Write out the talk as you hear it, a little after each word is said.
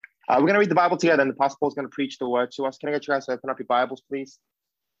We're going to read the Bible together, and the Pastor Paul's going to preach the word to us. Can I get you guys to open up your Bibles, please?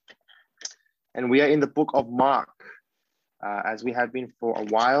 And we are in the book of Mark, as we have been for a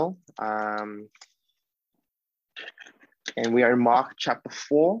while. And we are in Mark chapter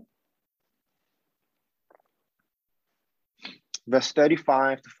 4, verse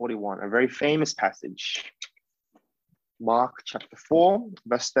 35 to 41, a very famous passage. Mark chapter 4,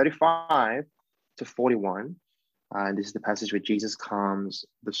 verse 35 to 41. And this is the passage where Jesus calms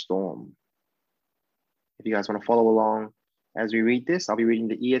the storm. If you guys want to follow along as we read this, I'll be reading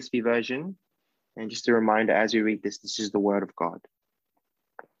the ESV version. And just a reminder, as we read this, this is the word of God.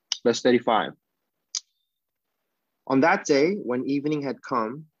 Verse 35. On that day, when evening had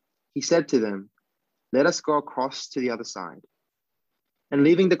come, he said to them, "Let us go across to the other side." And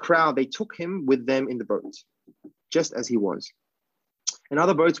leaving the crowd, they took him with them in the boat, just as he was. And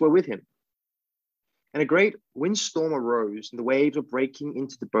other boats were with him. And a great windstorm arose, and the waves were breaking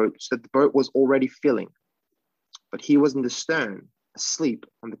into the boat, so that the boat was already filling. But he was in the stern, asleep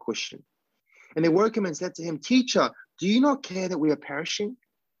on the cushion. And they woke him and said to him, "Teacher, do you not care that we are perishing?"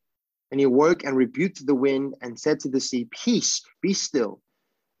 And he awoke and rebuked the wind and said to the sea, "Peace, be still."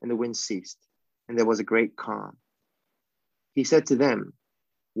 And the wind ceased, and there was a great calm. He said to them,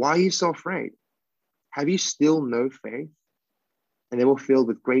 "Why are you so afraid? Have you still no faith?" And they were filled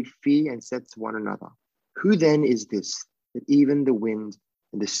with great fear and said to one another, "Who then is this, that even the wind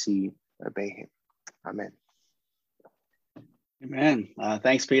and the sea obey him?" Amen. Amen.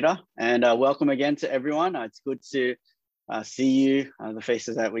 Thanks, Peter. And welcome again to everyone. It's good to see you, the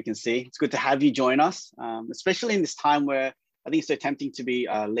faces that we can see. It's good to have you join us, especially in this time where I think it's so tempting to be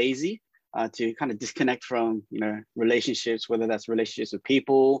lazy, to kind of disconnect from, relationships, whether that's relationships with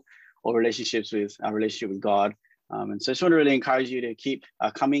people or relationships with our relationship with God. And so I just want to really encourage you to keep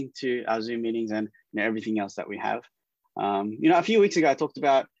coming to our Zoom meetings and everything else that we have. A few weeks ago, I talked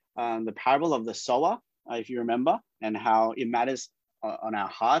about the parable of the sower, if you remember, and how it matters on our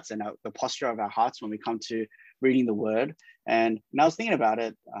hearts and the posture of our hearts when we come to reading the word. And I was thinking about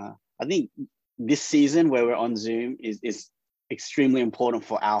it. I think this season where we're on Zoom is extremely important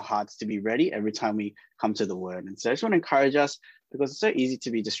for our hearts to be ready every time we come to the word. And so I just want to encourage us, because it's so easy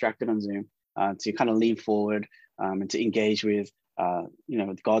to be distracted on Zoom, to kind of lean forward and to engage with,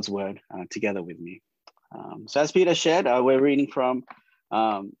 with God's word together with me. So as Peter shared, we're reading from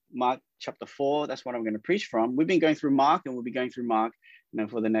Mark chapter 4. That's what I'm going to preach from. We've been going through Mark, and we'll be going through Mark,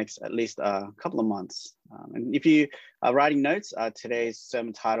 for the next at least a couple of months. And if you are writing notes, today's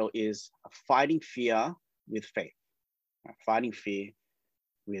sermon title is "Fighting Fear with Faith." Fighting fear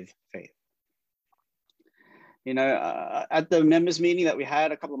with faith. At the members meeting that we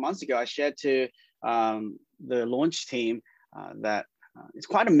had a couple of months ago, I shared to the launch team that it's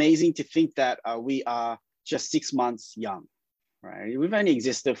quite amazing to think that we are just 6 months young, right? We've only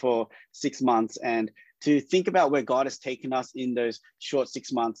existed for 6 months, and to think about where God has taken us in those short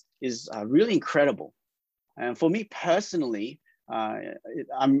 6 months is really incredible. And for me personally, I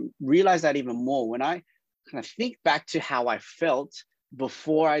realize that even more when I kind of think back to how I felt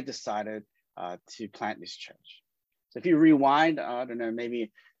before I decided to plant this church. So if you rewind, I don't know,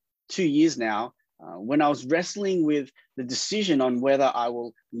 maybe 2 years now, when I was wrestling with the decision on whether I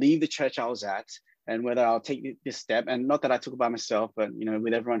will leave the church I was at and whether I'll take this step, and not that I took it by myself, but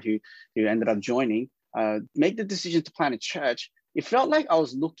with everyone who ended up joining, make the decision to plant a church, it felt like I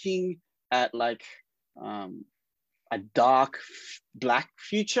was looking at like a dark black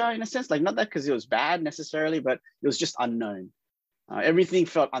future in a sense, like not that because it was bad necessarily, but it was just unknown. Everything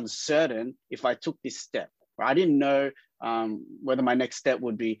felt uncertain if I took this step. Right? I didn't know whether my next step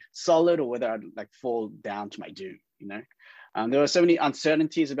would be solid or whether I'd like fall down to my doom. There were so many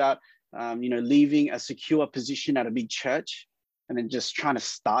uncertainties about leaving a secure position at a big church and then just trying to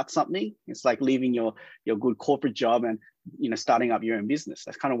start something. It's like leaving your good corporate job and starting up your own business.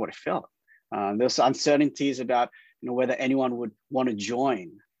 That's kind of what it felt. There was uncertainties about whether anyone would want to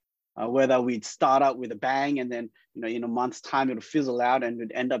join, whether we'd start up with a bang and then in a month's time it'll fizzle out and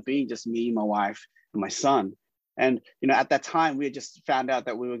it'd end up being just me, my wife, and my son. And at that time we had just found out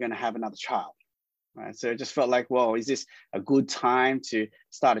that we were going to have another child. Right? So it just felt like, well, is this a good time to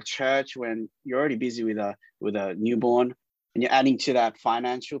start a church when you're already busy with a newborn, and you're adding to that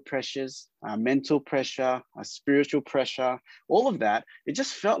financial pressures, mental pressure, spiritual pressure, all of that. It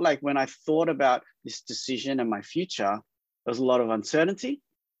just felt like when I thought about this decision and my future, there was a lot of uncertainty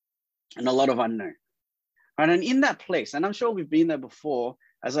and a lot of unknown. Right? And in that place, and I'm sure we've been there before,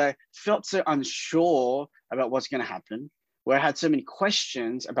 as I felt so unsure about what's going to happen, where I had so many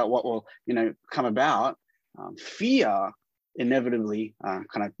questions about what will, come about, fear inevitably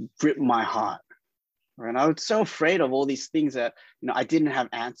kind of gripped my heart. And I was so afraid of all these things that, I didn't have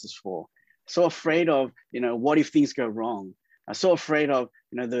answers for. So afraid of, what if things go wrong? I'm so afraid of,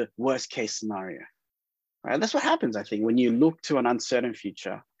 the worst case scenario. Right? That's what happens, I think, when you look to an uncertain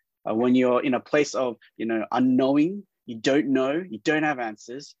future, when you're in a place of, unknowing, you don't know, you don't have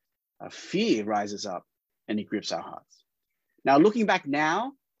answers, fear rises up and it grips our hearts. Now, looking back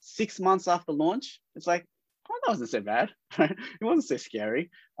now, 6 months after launch, it's like, oh, that wasn't so bad, right? It wasn't so scary.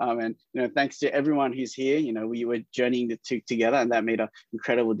 And thanks to everyone who's here, we were journeying the two together, and that made an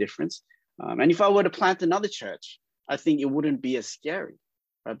incredible difference. And if I were to plant another church, I think it wouldn't be as scary,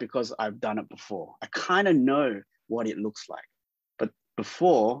 right? Because I've done it before. I kind of know what it looks like. But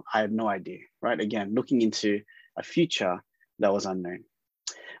before, I had no idea, right? Again, looking into a future that was unknown.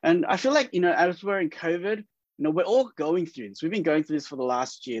 And I feel like, as we're in COVID, we're all going through this. We've been going through this for the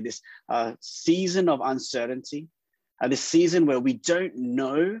last year, this season of uncertainty, this season where we don't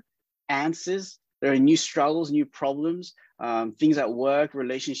know answers. There are new struggles, new problems, things at work,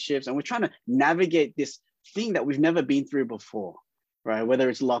 relationships, and we're trying to navigate this thing that we've never been through before, right? Whether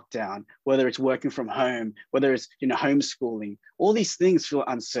it's lockdown, whether it's working from home, whether it's homeschooling, all these things feel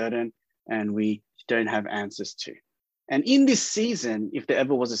uncertain and we don't have answers to. And in this season, if there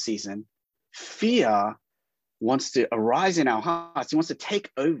ever was a season, fear wants to arise in our hearts. It wants to take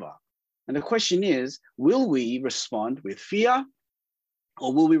over. And the question is, will we respond with fear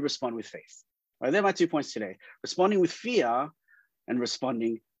or will we respond with faith? Right, they're my 2 points today, responding with fear and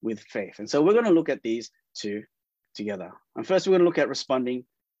responding with faith. And so we're going to look at these two together. And first, we're going to look at responding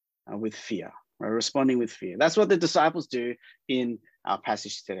with fear, right? Responding with fear. That's what the disciples do in our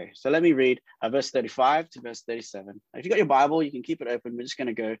passage today. So let me read verse 35 to verse 37. If you've got your Bible, you can keep it open. We're just going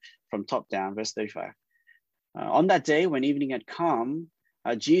to go from top down, verse 35. On that day, when evening had come,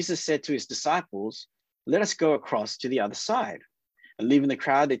 Jesus said to his disciples, "Let us go across to the other side." And leaving the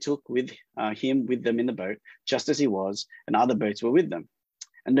crowd, they took him with them in the boat, just as he was, and other boats were with them.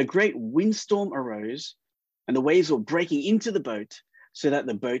 And a great windstorm arose, and the waves were breaking into the boat, so that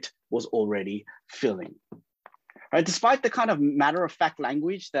the boat was already filling. Right? Despite the kind of matter-of-fact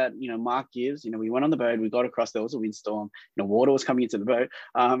language that Mark gives, we went on the boat, we got across, there was a windstorm, water was coming into the boat.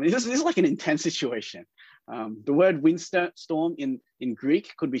 This is like an intense situation. The word windstorm in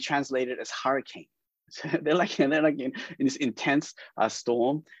Greek could be translated as hurricane. So they're like in this intense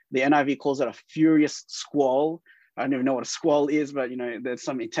storm. The NIV calls it a furious squall. I don't even know what a squall is, but there's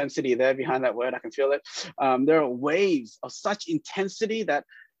some intensity there behind that word. I can feel it. There are waves of such intensity that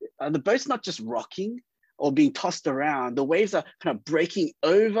the boat's not just rocking or being tossed around. The waves are kind of breaking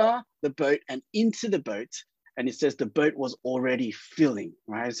over the boat and into the boat. And it says the boat was already filling,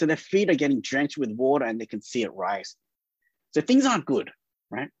 right? So their feet are getting drenched with water and they can see it rise. So things aren't good,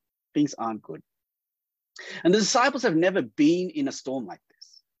 right? Things aren't good. And the disciples have never been in a storm like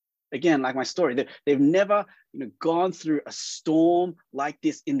this. Again, like my story, they've never gone through a storm like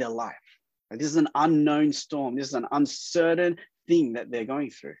this in their life. Like, this is an unknown storm. This is an uncertain thing that they're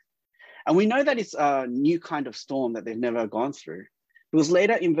going through. And we know that it's a new kind of storm that they've never gone through. Because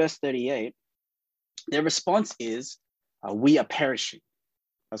later in verse 38, their response is, we are perishing.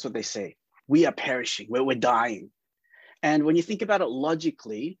 That's what they say. We are perishing. We're dying. And when you think about it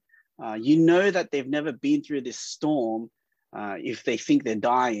logically, you know that they've never been through this storm if they think they're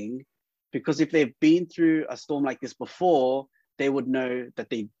dying, because if they've been through a storm like this before, they would know that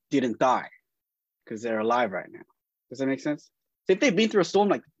they didn't die because they're alive right now. Does that make sense? So if they've been through a storm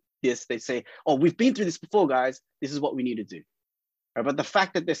like this, they say, oh, we've been through this before, guys. This is what we need to do. Right? But the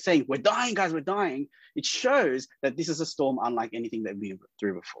fact that they're saying, we're dying, guys, we're dying, it shows that this is a storm unlike anything that we've been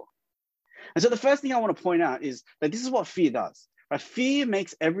through before. And so the first thing I want to point out is that this is what fear does. Right? Fear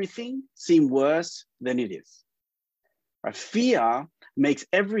makes everything seem worse than it is. Right? Fear makes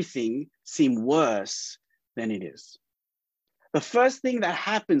everything seem worse than it is. The first thing that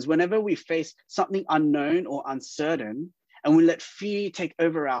happens whenever we face something unknown or uncertain, and we let fear take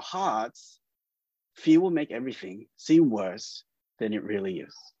over our hearts, fear will make everything seem worse than it really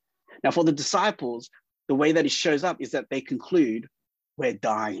is. Now, for the disciples, the way that it shows up is that they conclude, we're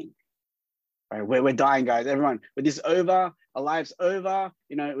dying. Right? We're dying, guys. Everyone, but this is over. Our life's over.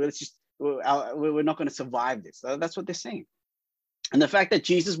 We're not going to survive this. That's what they're saying. And the fact that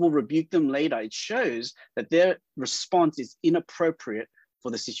Jesus will rebuke them later, it shows that their response is inappropriate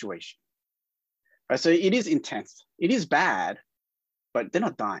for the situation. Right? So it is intense. It is bad, but they're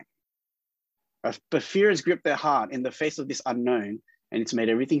not dying. Right? But fear has gripped their heart in the face of this unknown, and it's made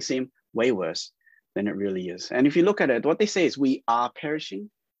everything seem way worse than it really is. And if you look at it, what they say is we are perishing.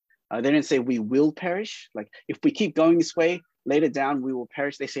 They didn't say we will perish. Like if we keep going this way, later down we will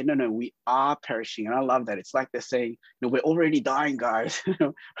perish. They say, no, we are perishing. And I love that. It's like they're saying, no, we're already dying, guys.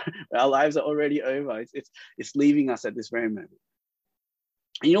 Our lives are already over. It's leaving us at this very moment.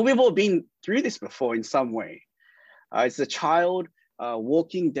 And, we've all been through this before in some way. It's a child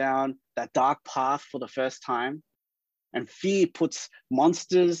walking down that dark path for the first time, and fear puts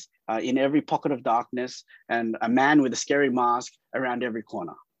monsters in every pocket of darkness and a man with a scary mask around every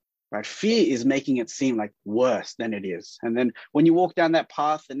corner. Right? Fear is making it seem like worse than it is. And then when you walk down that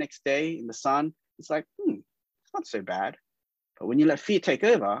path the next day in the sun, it's like, it's not so bad. But when you let fear take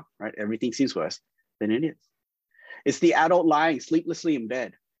over, right, everything seems worse than it is. It's the adult lying sleeplessly in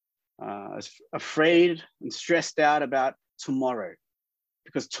bed, afraid and stressed out about tomorrow,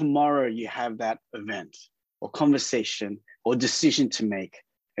 because tomorrow you have that event or conversation or decision to make,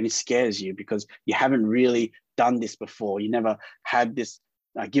 and it scares you because you haven't really done this before. You never had this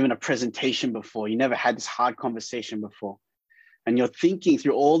given a presentation before. You never had this hard conversation before. And you're thinking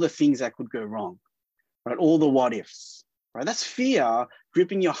through all the things that could go wrong, right? All the what ifs, right? That's fear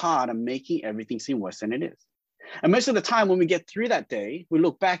gripping your heart and making everything seem worse than it is. And most of the time when we get through that day, we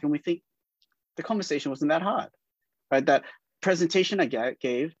look back and we think the conversation wasn't that hard, right? That presentation I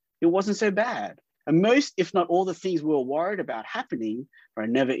gave, it wasn't so bad. And most, if not all the things we were worried about happening, right,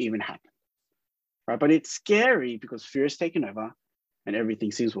 never even happened, right? But it's scary because fear is taken over and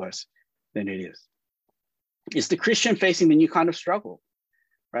everything seems worse than it is. It's the Christian facing the new kind of struggle,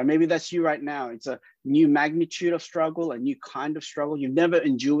 right? Maybe that's you right now. It's a new magnitude of struggle, a new kind of struggle. You've never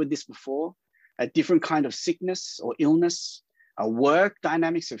endured this before. A different kind of sickness or illness. Our work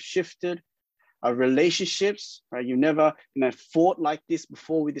dynamics have shifted. Our relationships, right? You've never fought like this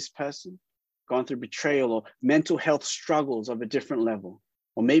before with this person, gone through betrayal or mental health struggles of a different level,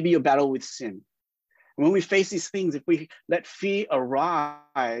 or maybe your battle with sin. And when we face these things, if we let fear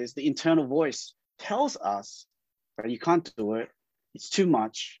arise, the internal voice tells us, right, you can't do it. It's too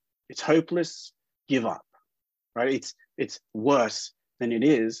much. It's hopeless. Give up, right? It's worse than it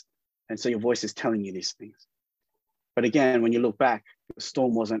is. And so your voice is telling you these things. But again, when you look back, the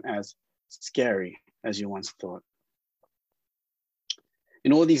storm wasn't as scary as you once thought.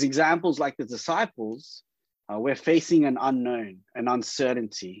 In all these examples, like the disciples, we're facing an unknown, an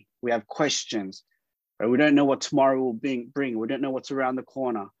uncertainty. We have questions. Right? We don't know what tomorrow will bring. We don't know what's around the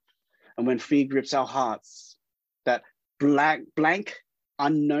corner. And when fear grips our hearts, that blank,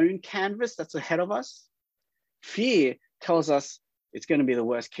 unknown canvas that's ahead of us, fear tells us it's going to be the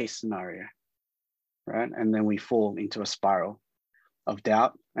worst case scenario, right? And then we fall into a spiral of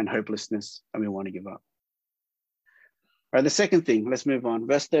doubt and hopelessness, and we want to give up. All right, the second thing, let's move on.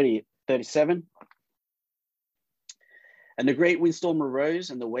 Verse 37. And the great windstorm arose,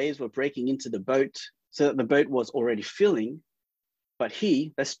 and the waves were breaking into the boat, so that the boat was already filling. But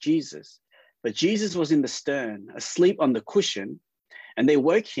that's Jesus. But Jesus was in the stern, asleep on the cushion, and they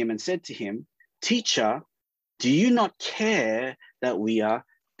woke him and said to him, "Teacher, do you not care that we are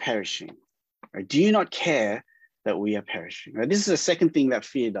perishing?" Or do you not care that we are perishing? Right? This is the second thing that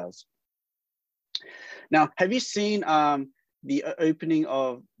fear does. Now, have you seen the opening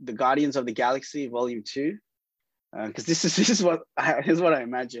of the Guardians of the Galaxy Volume 2? Because here's what I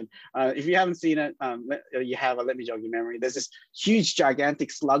imagine. If you haven't seen it, let me jog your memory. There's this huge,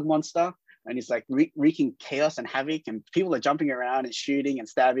 gigantic slug monster, and it's like wreaking chaos and havoc, and people are jumping around and shooting and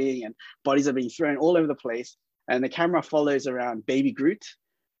stabbing, and bodies are being thrown all over the place. And the camera follows around Baby Groot,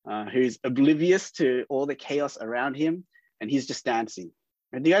 who's oblivious to all the chaos around him, and he's just dancing.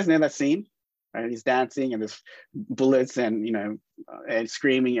 And do you guys know that scene? Right? He's dancing, and there's bullets and and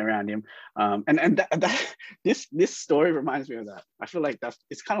screaming around him. This story reminds me of that. I feel like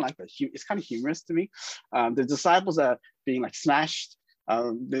it's kind of humorous to me. The disciples are being like smashed.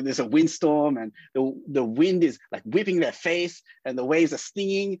 There's a windstorm, and the wind is like whipping their face, and the waves are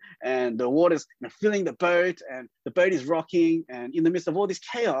stinging, and the water's filling the boat, and the boat is rocking. And in the midst of all this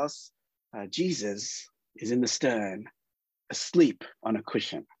chaos, Jesus is in the stern, asleep on a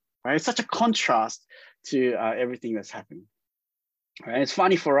cushion. Right? It's such a contrast to everything that's happening. Right? It's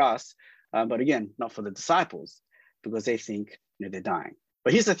funny for us, but again, not for the disciples, because they think they're dying.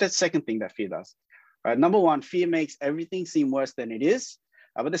 But here's the second thing that fear does. Right? Number one, fear makes everything seem worse than it is.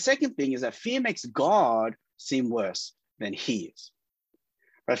 But the second thing is that fear makes God seem worse than he is.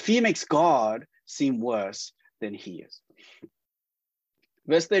 Right? Fear makes God seem worse than he is.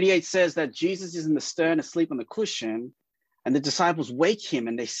 Verse 38 says that Jesus is in the stern, asleep on the cushion, and the disciples wake him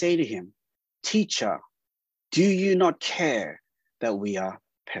and they say to him, "Teacher, do you not care that we are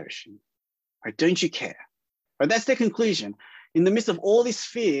perishing?" Right? Don't you care? Right? That's their conclusion. In the midst of all this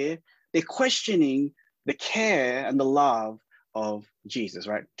fear, they're questioning the care and the love of Jesus,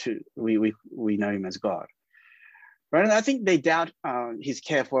 right? We know him as God, right? And I think they doubt his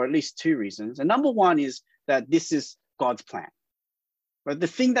care for at least two reasons. And number one is that this is God's plan. But the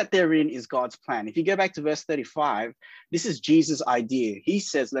thing that they're in is God's plan. If you go back to verse 35, this is Jesus' idea. He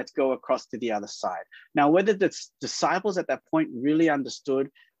says, let's go across to the other side. Now, whether the disciples at that point really understood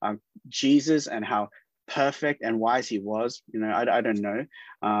Jesus and how perfect and wise he was, I don't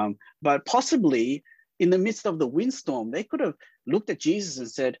know. But possibly in the midst of the windstorm, they could have looked at Jesus and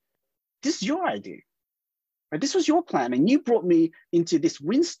said, this is your idea. Right? This was your plan. And you brought me into this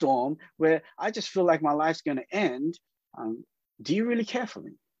windstorm where I just feel like my life's going to end. Do you really care for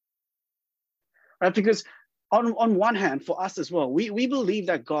me? Right? Because on one hand, for us as well, we believe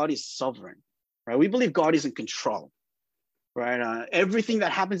that God is sovereign, right? We believe God is in control, right? Everything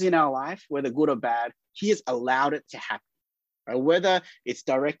that happens in our life, whether good or bad, he has allowed it to happen, right? Whether it's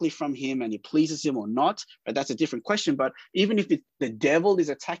directly from him and it pleases him or not, right? That's a different question. But even if the devil is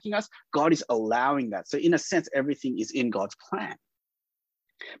attacking us, God is allowing that. So in a sense, everything is in God's plan.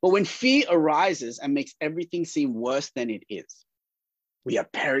 But when fear arises and makes everything seem worse than it is, we are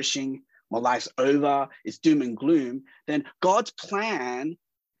perishing, my life's over, it's doom and gloom, then God's plan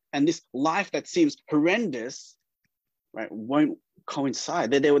and this life that seems horrendous, right, won't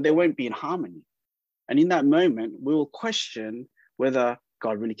coincide. They won't be in harmony. And in that moment, we will question whether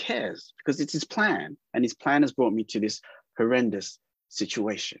God really cares, because it's his plan, and his plan has brought me to this horrendous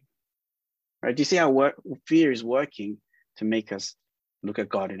situation. Right? Do you see how fear is working to make us look at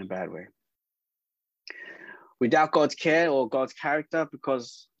God in a bad way? We doubt God's care or God's character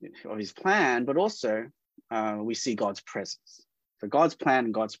because of his plan, but also we see God's presence. So God's plan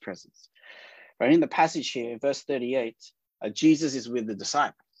and God's presence. Right? In the passage here, verse 38, Jesus is with the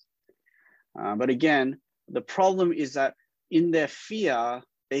disciples. But again, the problem is that in their fear,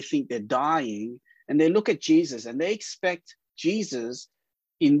 they think they're dying, and they look at Jesus and they expect Jesus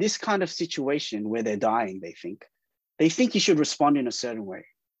in this kind of situation where they're dying, they think he should respond in a certain way.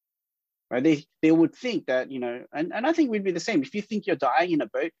 Right? They would think that, and I think we'd be the same. If you think you're dying in a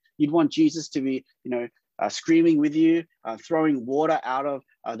boat, you'd want Jesus to be, screaming with you, throwing water out of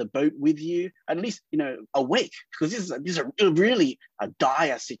the boat with you, at least, awake, because this is a really a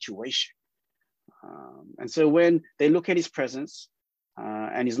dire situation. And so when they look at his presence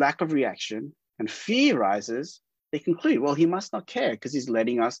and his lack of reaction and fear rises, they conclude, well, he must not care because he's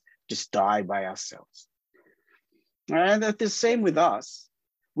letting us just die by ourselves. And that's the same with us.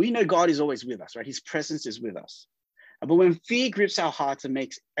 We know God is always with us, right? His presence is with us. But when fear grips our hearts and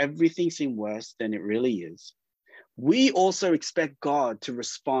makes everything seem worse than it really is, we also expect God to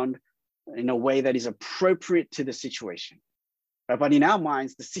respond in a way that is appropriate to the situation. Right? But in our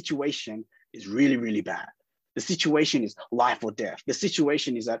minds, the situation is really, really bad. The situation is life or death. The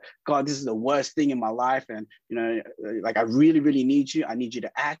situation is that, God, this is the worst thing in my life. And, like, I really, really need you. I need you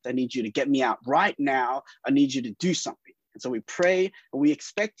to act. I need you to get me out right now. I need you to do something. And so we pray and we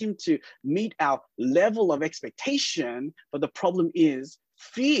expect him to meet our level of expectation. But the problem is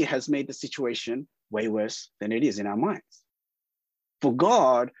fear has made the situation way worse than it is in our minds. For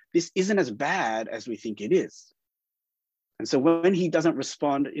God, this isn't as bad as we think it is. And so when he doesn't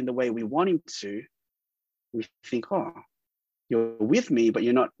respond in the way we want him to, we think, oh, you're with me, but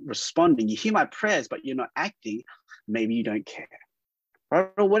you're not responding. You hear my prayers, but you're not acting. Maybe you don't care. Right?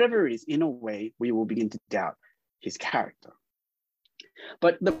 Or whatever it is, in a way, we will begin to doubt his character.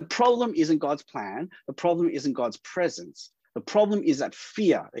 But the problem isn't God's plan. The problem isn't God's presence. The problem is that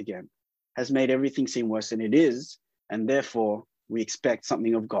fear, again, has made everything seem worse than it is. And therefore, we expect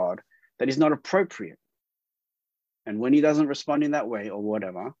something of God that is not appropriate. And when he doesn't respond in that way or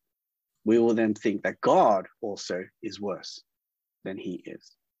whatever, we will then think that God also is worse than he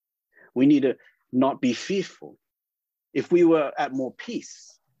is. We need to not be fearful. If we were at more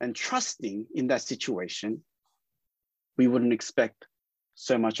peace and trusting in that situation, we wouldn't expect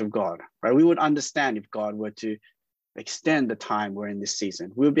so much of God, right? We would understand if God were to extend the time we're in this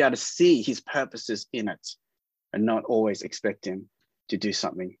season. We'll be able to see his purposes in it and not always expect him to do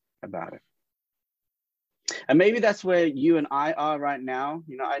something about it. And maybe that's where you and I are right now.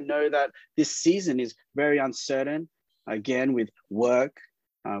 I know that this season is very uncertain, again, with work,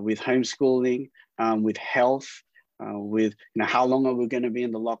 with homeschooling, with health, with how long are we going to be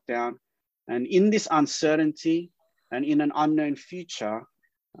in the lockdown? And in this uncertainty and in an unknown future,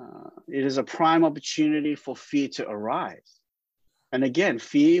 it is a prime opportunity for fear to arise. And again,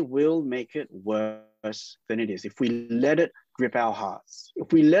 fear will make it worse than it is if we let it grip our hearts,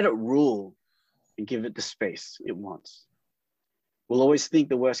 if we let it rule and give it the space it wants. We'll always think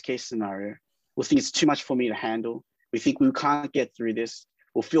the worst case scenario. We'll think it's too much for me to handle. We think we can't get through this.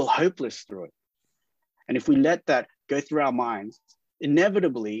 We'll feel hopeless through it. And if we let that go through our minds,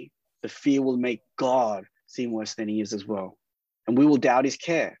 inevitably, the fear will make God seem worse than he is as well. And we will doubt his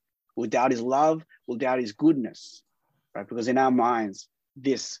care, we'll doubt his love, we'll doubt his goodness, right? Because in our minds,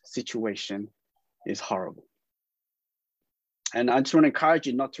 this situation is horrible. And I just want to encourage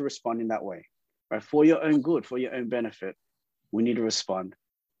you not to respond in that way, right? For your own good, for your own benefit, we need to respond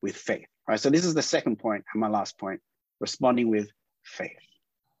with faith, right? So this is the second point and my last point, responding with faith.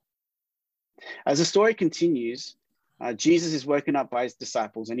 As the story continues, Jesus is woken up by his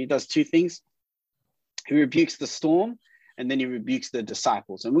disciples and he does two things. He rebukes the storm and then he rebukes the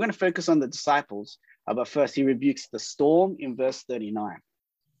disciples. And we're going to focus on the disciples, but first he rebukes the storm in verse 39.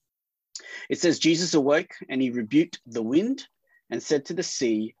 It says, Jesus awoke and he rebuked the wind and said to the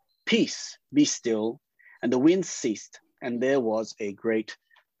sea, "Peace, be still." And the wind ceased and there was a great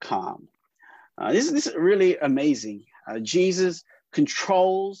calm. This is really amazing. Jesus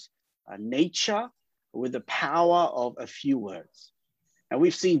controls nature with the power of a few words. And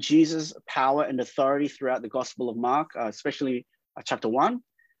we've seen Jesus' power and authority throughout the Gospel of Mark, especially chapter 1.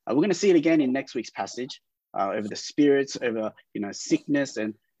 We're going to see it again in next week's passage over the spirits, over sickness,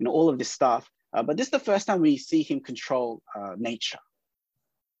 and all of this stuff. But this is the first time we see him control nature.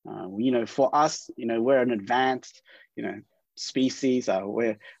 For us, we're an advanced, species.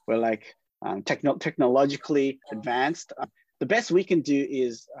 We're like technologically advanced. The best we can do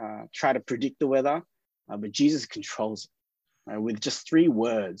is try to predict the weather, but Jesus controls it. With just 3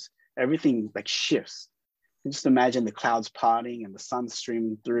 words, everything like shifts. You just imagine the clouds parting and the sun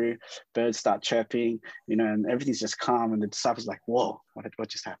streaming through, birds start chirping, and everything's just calm. And the disciples are like, whoa, what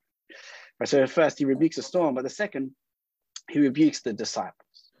just happened? Right, so at first he rebukes the storm, but the second, he rebukes the disciples.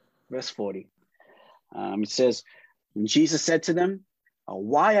 Verse 40, it says, Jesus said to them,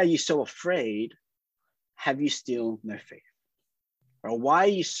 "Why are you so afraid? Have you still no faith?" Or why are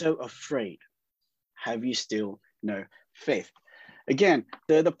you so afraid? Have you still no faith? Again,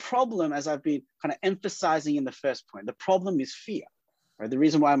 the problem, as I've been kind of emphasizing in the first point, the problem is fear. Right? The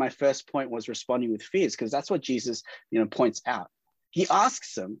reason why my first point was responding with fear is because that's what Jesus points out. He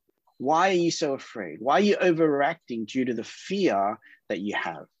asks them, why are you so afraid? Why are you overreacting due to the fear that you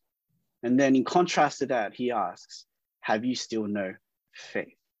have? And then in contrast to that, he asks, have you still no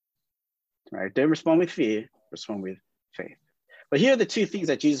faith? Right? Don't respond with fear, respond with faith. But here are the two things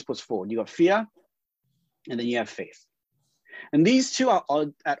that Jesus puts forward. You got fear, and then you have faith. And these two are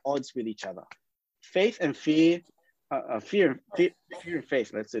at odds with each other. Faith and fear, fear and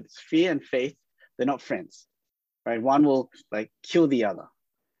faith. Let's say it's fear and faith. They're not friends, right? One will kill the other.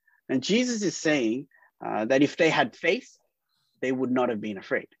 And Jesus is saying that if they had faith, they would not have been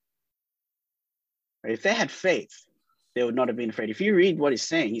afraid. Right? If they had faith, they would not have been afraid. If you read what he's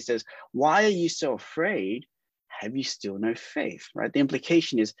saying, he says, "Why are you so afraid? Have you still no faith?" Right? The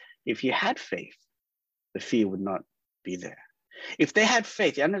implication is, if you had faith, the fear would not be there. If they had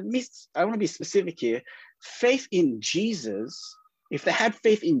faith, I want to be specific here, faith in Jesus, if they had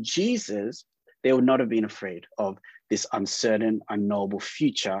faith in Jesus, they would not have been afraid of this uncertain, unknowable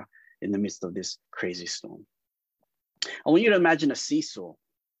future in the midst of this crazy storm. I want you to imagine a seesaw.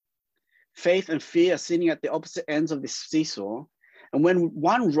 Faith and fear are sitting at the opposite ends of this seesaw. And when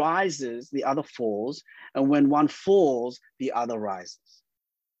one rises, the other falls. And when one falls, the other rises.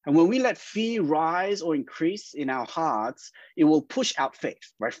 And when we let fear rise or increase in our hearts, it will push out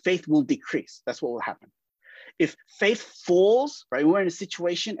faith, right? Faith will decrease. That's what will happen. If faith falls, right, we're in a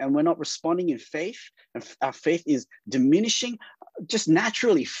situation and we're not responding in faith, and our faith is diminishing, just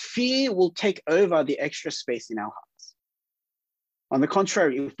naturally, fear will take over the extra space in our hearts. On the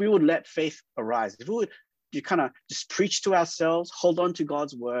contrary, if we would let faith arise, if we would kind of just preach to ourselves, hold on to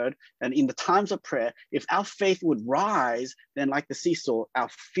God's word, and in the times of prayer, if our faith would rise, then like the seesaw, our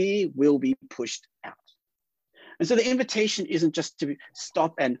fear will be pushed out. And so the invitation isn't just to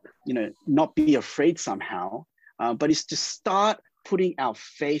stop and not be afraid somehow, but it's to start putting our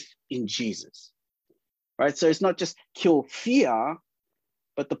faith in Jesus, right? So it's not just kill fear,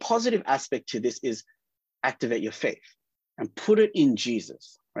 but the positive aspect to this is activate your faith and put it in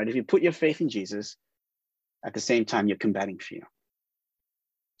Jesus, right? If you put your faith in Jesus, at the same time, you're combating fear.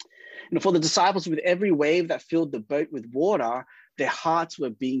 And for the disciples, with every wave that filled the boat with water, their hearts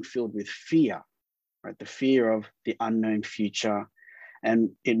were being filled with fear, right? The fear of the unknown future.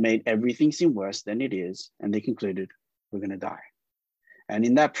 And it made everything seem worse than it is. And they concluded, we're going to die. And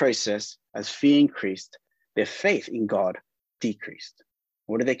in that process, as fear increased, their faith in God decreased.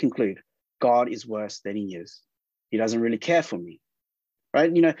 What did they conclude? God is worse than he is. He doesn't really care for me,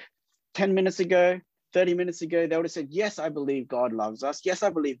 right? 10 minutes ago, 30 minutes ago, they would have said, yes, I believe God loves us. Yes, I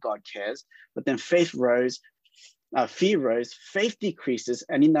believe God cares. But then faith rose, fear rose, faith decreases.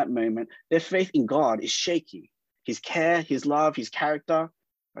 And in that moment, their faith in God is shaky. his care, his love, his character,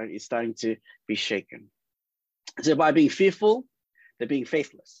 right, is starting to be shaken. So by being fearful, they're being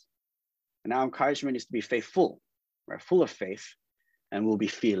faithless. And our encouragement is to be faithful, right, full of faith, and we'll be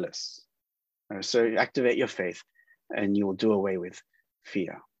fearless. So activate your faith and you'll do away with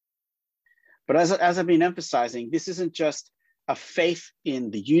fear. But as I've been emphasizing, this isn't just a faith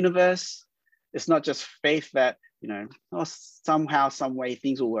in the universe. It's not just faith that, somehow, some way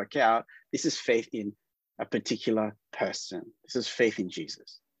things will work out. This is faith in a particular person. This is faith in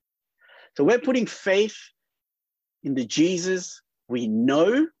Jesus. So we're putting faith in the Jesus we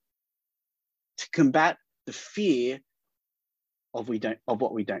know to combat the fear of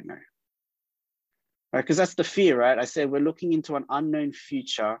what we don't know. Right? Because that's the fear, right? I said we're looking into an unknown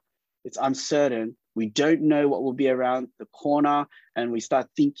future. It's uncertain. We don't know what will be around the corner, and we start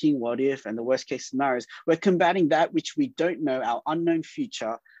thinking what if and the worst case scenarios. We're combating that which we don't know, our unknown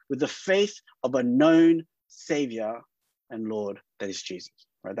future, with the faith of a known Savior and Lord that is Jesus.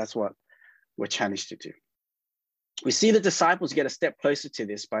 Right? That's what we're challenged to do. We see the disciples get a step closer to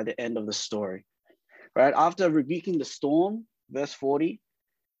this by the end of the story. Right? After rebuking the storm, verse 40,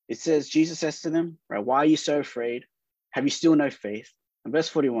 it says, Jesus says to them, right, why are you so afraid? Have you still no faith? And verse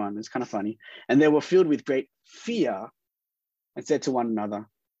 41, it's kind of funny. And they were filled with great fear and said to one another,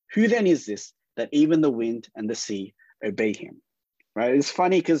 who then is this that even the wind and the sea obey him? Right? It's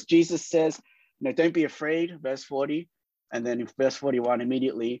funny because Jesus says, don't be afraid, verse 40. And then in verse 41,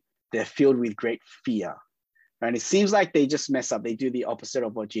 immediately, they're filled with great fear. Right? It seems like they just mess up. They do the opposite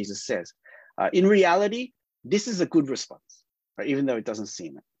of what Jesus says. In reality, this is a good response, right? Even though it doesn't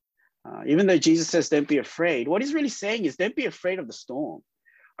seem it. Even though Jesus says, don't be afraid, what he's really saying is don't be afraid of the storm.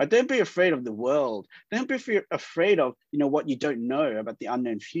 Right? Don't be afraid of the world. Don't be afraid of what you don't know about the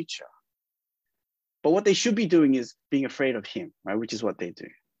unknown future. But what they should be doing is being afraid of him, right? Which is what they do.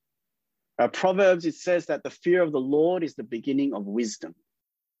 Proverbs, it says that the fear of the Lord is the beginning of wisdom.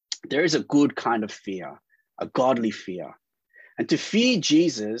 There is a good kind of fear, a godly fear. And to fear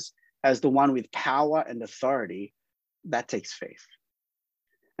Jesus as the one with power and authority, that takes faith.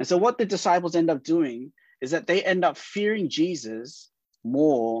 And so what the disciples end up doing is that they end up fearing Jesus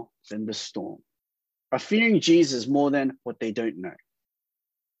more than the storm, or fearing Jesus more than what they don't know.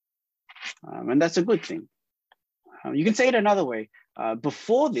 And that's a good thing. You can say it another way.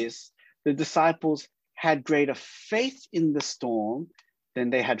 Before this, the disciples had greater faith in the storm than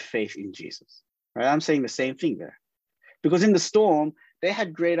they had faith in Jesus. Right? I'm saying the same thing there. Because in the storm, they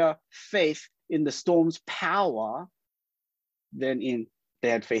had greater faith in the storm's power than they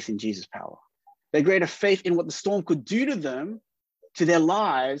had faith in Jesus' power. They had greater faith in what the storm could do to them, to their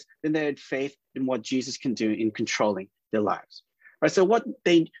lives, than they had faith in what Jesus can do in controlling their lives. Right? So what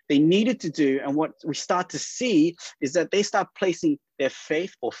they needed to do, and what we start to see, is that they start placing their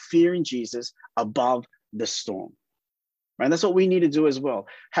faith or fear in Jesus above the storm. Right? And that's what we need to do as well.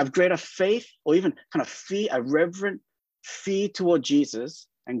 Have greater faith, or even kind of fear, a reverent fear toward Jesus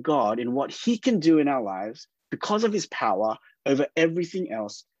and God in what he can do in our lives because of his power over everything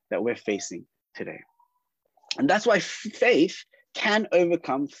else that we're facing today. And that's why faith can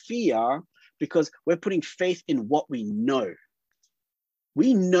overcome fear, because we're putting faith in what we know.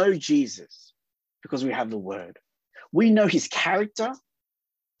 We know Jesus because we have the word. We know his character,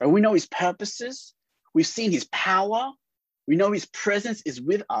 and we know his purposes. We've seen his power. We know his presence is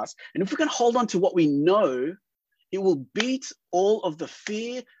with us. And if we can hold on to what we know, it will beat all of the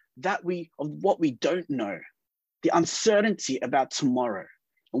fear of what we don't know, the uncertainty about tomorrow.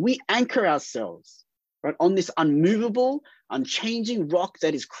 And we anchor ourselves, right, on this unmovable, unchanging rock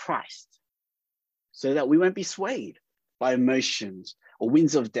that is Christ, so that we won't be swayed by emotions or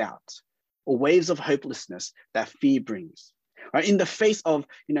winds of doubt or waves of hopelessness that fear brings. Right? In the face of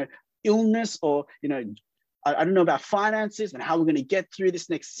illness, or I don't know about finances and how we're going to get through this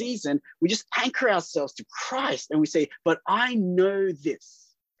next season, we just anchor ourselves to Christ and we say, but I know this.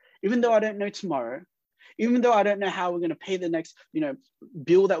 Even though I don't know tomorrow, even though I don't know how we're going to pay the next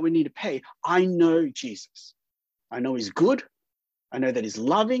bill that we need to pay, I know Jesus. I know he's good. I know that he's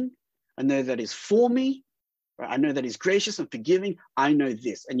loving. I know that he's for me. Right? I know that he's gracious and forgiving. I know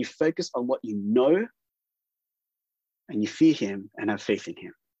this. And you focus on what you know, and you fear him and have faith in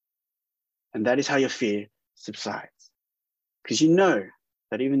him. And that is how your fear subsides. Because you know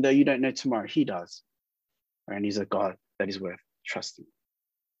that even though you don't know tomorrow, he does. Right? And he's a God that is worth trusting.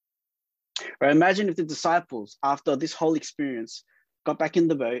 Right? Imagine if the disciples, after this whole experience, got back in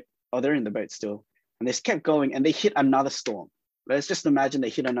the boat, or they're in the boat still, and they just kept going and they hit another storm. Let's just imagine they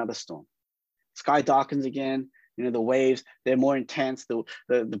hit another storm. Sky darkens again, the waves, they're more intense,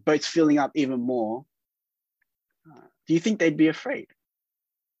 the boat's filling up even more. Do you think they'd be afraid?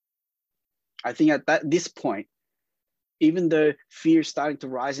 I think at this point, even though fear is starting to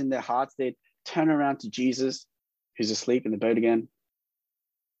rise in their hearts, they'd turn around to Jesus, who's asleep in the boat again,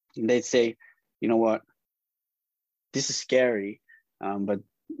 and they'd say, you know what, this is scary, but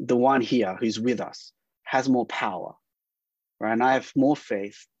the one here who's with us has more power, right? And I have more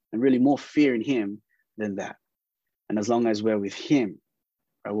faith and really more fear in him than that. And as long as we're with him,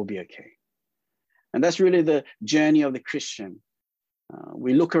 right, we'll be okay. And that's really the journey of the Christian.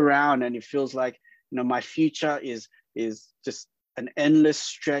 We look around and it feels like, my future is just an endless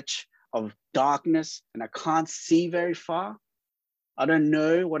stretch of darkness and I can't see very far. I don't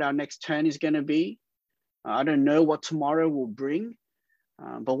know what our next turn is going to be. I don't know what tomorrow will bring.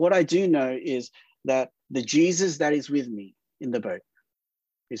 But what I do know is that the Jesus that is with me in the boat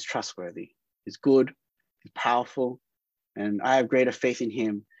is trustworthy, is good, is powerful, and I have greater faith in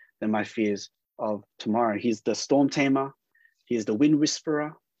him than my fears of tomorrow. He's the storm tamer. He is the wind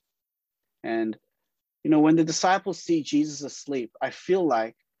whisperer. And, when the disciples see Jesus asleep, I feel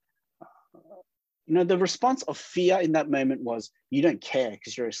like, the response of fear in that moment was, you don't care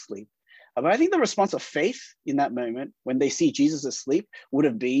because you're asleep. But I think the response of faith in that moment, when they see Jesus asleep, would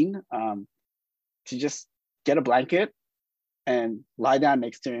have been to just get a blanket and lie down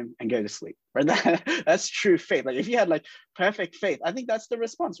next to him and go to sleep, right? That's true faith. Like if you had like perfect faith, I think that's the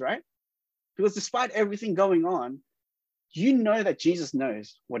response, right? Because despite everything going on, you know that Jesus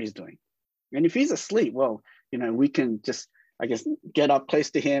knows what he's doing. And if he's asleep, well, we can just, I guess, get up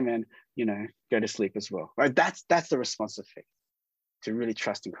close to him and, go to sleep as well, right? That's the response of faith, to really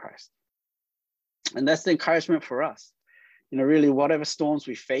trust in Christ. And that's the encouragement for us. Really, whatever storms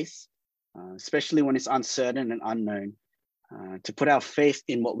we face, especially when it's uncertain and unknown, to put our faith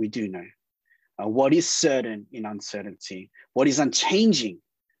in what we do know. What is certain in uncertainty? What is unchanging,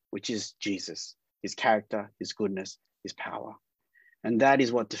 which is Jesus, his character, his goodness, his power. And that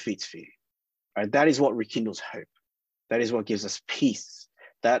is what defeats fear. Right? That is what rekindles hope. That is what gives us peace.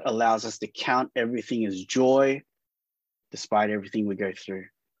 That allows us to count everything as joy, despite everything we go through,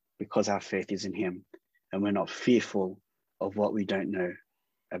 because our faith is in him and we're not fearful of what we don't know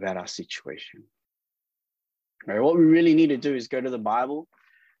about our situation. Right? What we really need to do is go to the Bible,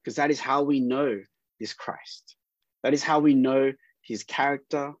 because that is how we know this Christ. That is how we know his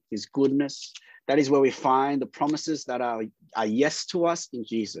character, his goodness. That is where we find the promises that are yes to us in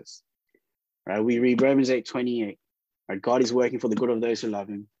Jesus. Right? We read Romans 8:28. Right? God is working for the good of those who love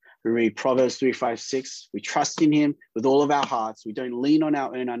him. We read Proverbs 3:5-6. We trust in him with all of our hearts. We don't lean on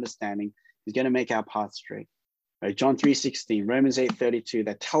our own understanding. He's going to make our path straight. Right? John 3:16, Romans 8:32,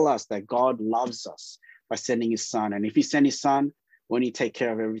 that tell us that God loves us by sending his son. And if he sent his son, won't he take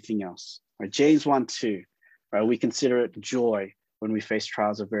care of everything else? Right? James 1:2, right? We consider it joy when we face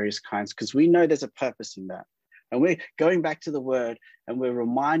trials of various kinds, because we know there's a purpose in that. And we're going back to the word and we're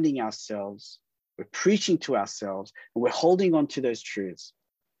reminding ourselves, we're preaching to ourselves, and we're holding on to those truths.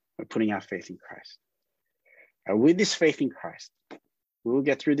 We're putting our faith in Christ. And with this faith in Christ, we will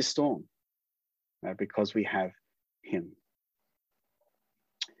get through the storm because we have him.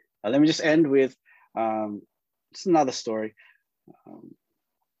 Let me just end with just another story.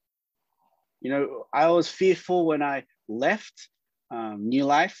 I was fearful when I left New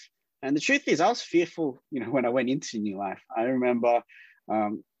Life. And the truth is, I was fearful, when I went into New Life. I remember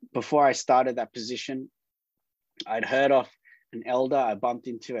before I started that position, I'd heard of an elder I bumped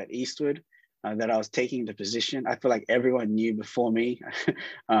into at Eastwood that I was taking the position. I feel like everyone knew before me.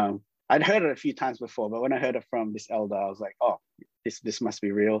 I'd heard it a few times before, but when I heard it from this elder, I was like, oh, this must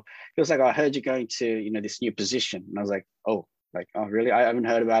be real. He was like, oh, I heard you're going to, this new position. And I was like, oh, really? I haven't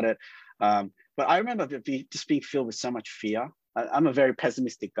heard about it. But I remember just being filled with so much fear. I'm a very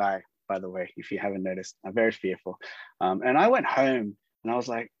pessimistic guy, by the way, if you haven't noticed. I'm very fearful. And I went home and I was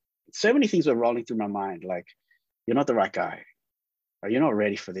like, so many things were rolling through my mind. Like, you're not the right guy. Or you're not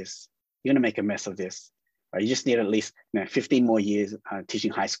ready for this. You're going to make a mess of this. Or you just need at least 15 more years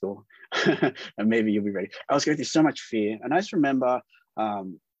teaching high school. And maybe you'll be ready. I was going through so much fear. And I just remember,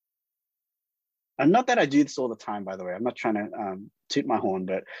 and not that I do this all the time, by the way. I'm not trying to toot my horn,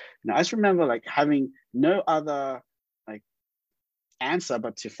 but I just remember having no other answer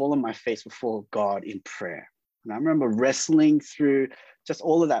but to fall on my face before God in prayer. And I remember wrestling through just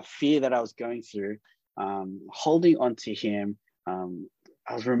all of that fear that I was going through, holding on to him.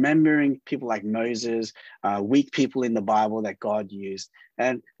 I was remembering people like Moses, weak people in the Bible that God used.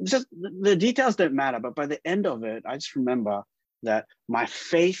 And just the details don't matter, but by the end of it, I just remember that my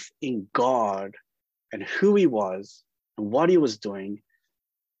faith in God and who he was and what he was doing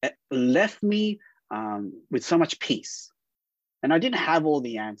left me with so much peace. And I didn't have all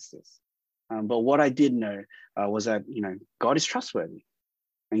the answers, but what I did know was that, God is trustworthy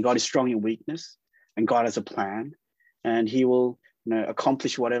and God is strong in weakness and God has a plan. and he will,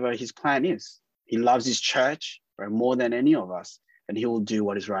 accomplish whatever his plan is. He loves his church, right, more than any of us, and he will do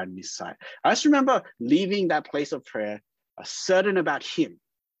what is right in his sight. I just remember leaving that place of prayer, certain about him,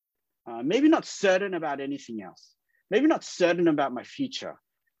 maybe not certain about anything else, maybe not certain about my future,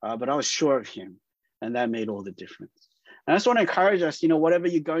 but I was sure of him, and that made all the difference. And I just want to encourage us, whatever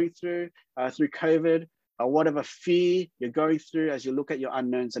you're going through COVID, whatever fear you're going through as you look at your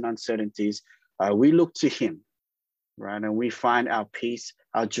unknowns and uncertainties, we look to him, right? And we find our peace,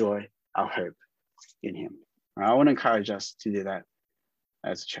 our joy, our hope in him. I want to encourage us to do that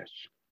as a church.